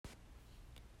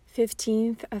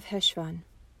15th of Cheshvan.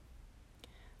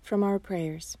 From our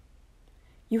prayers.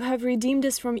 You have redeemed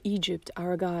us from Egypt,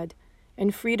 our God,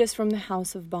 and freed us from the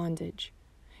house of bondage.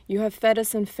 You have fed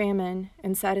us in famine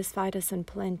and satisfied us in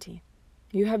plenty.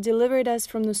 You have delivered us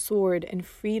from the sword and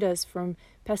freed us from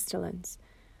pestilence.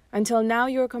 Until now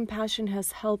your compassion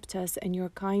has helped us and your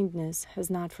kindness has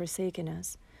not forsaken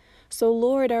us. So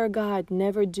Lord our God,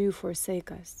 never do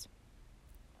forsake us.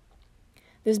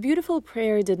 This beautiful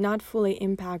prayer did not fully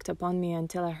impact upon me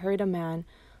until I heard a man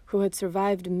who had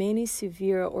survived many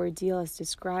severe ordeals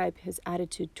describe his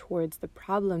attitude towards the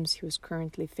problems he was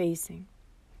currently facing.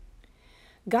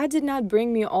 God did not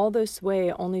bring me all this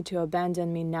way only to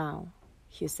abandon me now,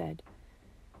 he said.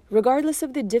 Regardless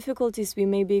of the difficulties we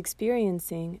may be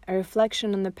experiencing, a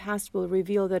reflection on the past will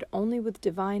reveal that only with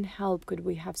divine help could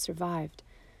we have survived.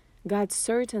 God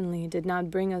certainly did not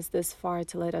bring us this far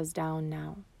to let us down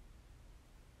now.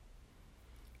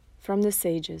 From the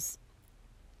sages.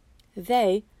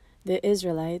 They, the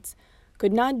Israelites,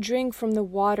 could not drink from the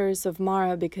waters of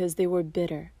Marah because they were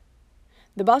bitter.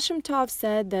 The Baal Shem Tov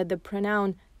said that the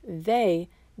pronoun they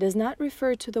does not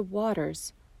refer to the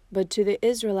waters, but to the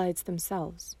Israelites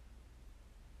themselves.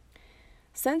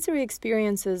 Sensory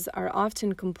experiences are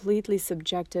often completely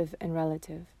subjective and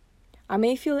relative. I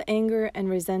may feel anger and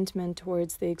resentment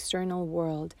towards the external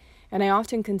world, and I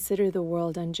often consider the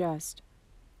world unjust.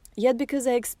 Yet because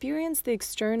I experience the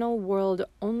external world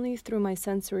only through my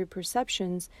sensory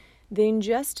perceptions, the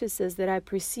injustices that I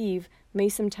perceive may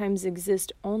sometimes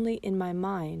exist only in my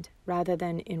mind rather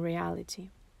than in reality.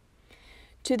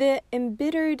 To the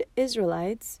embittered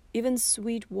Israelites, even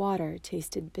sweet water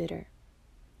tasted bitter.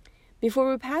 Before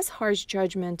we pass harsh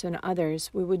judgment on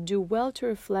others, we would do well to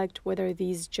reflect whether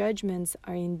these judgments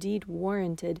are indeed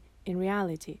warranted in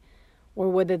reality, or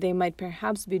whether they might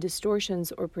perhaps be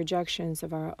distortions or projections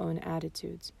of our own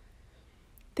attitudes.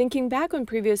 Thinking back on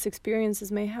previous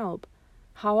experiences may help.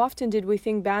 How often did we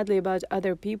think badly about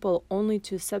other people only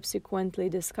to subsequently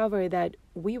discover that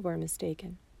we were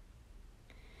mistaken?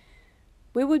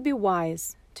 We would be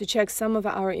wise to check some of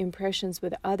our impressions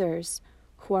with others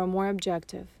who are more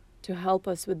objective to help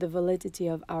us with the validity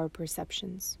of our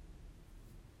perceptions.